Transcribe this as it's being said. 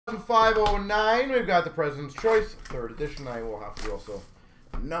509, we've got the President's Choice, 3rd edition. I will have to also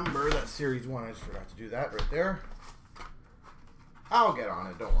number that Series 1. I just forgot to do that right there. I'll get on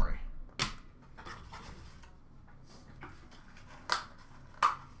it, don't worry.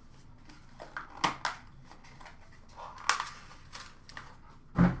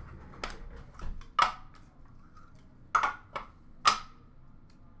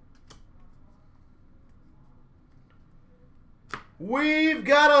 We've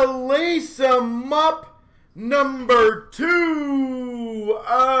got a Lace 'em Up number 2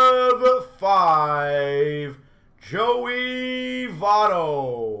 of 5, Joey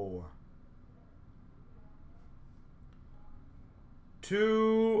Votto.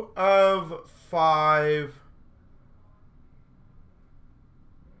 2 of 5,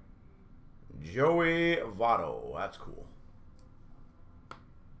 Joey Votto. That's cool.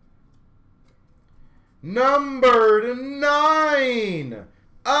 Numbered 9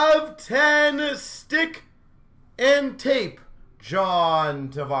 of 10, Stick and Tape, John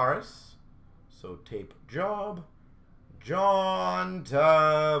Tavares. So tape job, John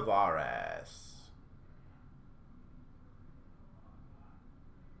Tavares.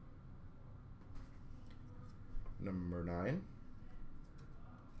 Number 9.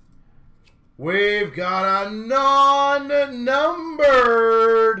 We've got a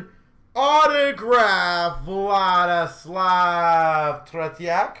non-numbered autograph, Vladislav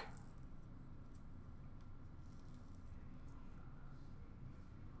Tretiak.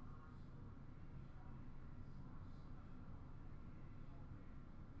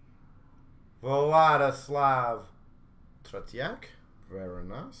 Vladislav Tretiak. Very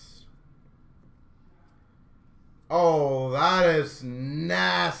nice. Oh, that is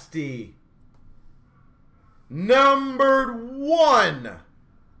nasty. Numbered 1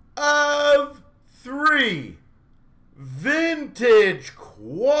 of 3, Vintage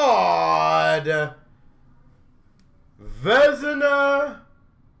Quad, Vezina,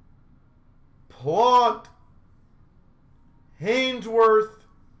 Plot, Hainsworth,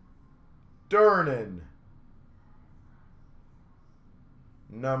 Durnan.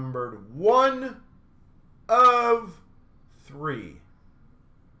 Numbered 1 of 3.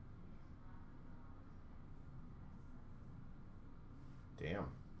 Damn.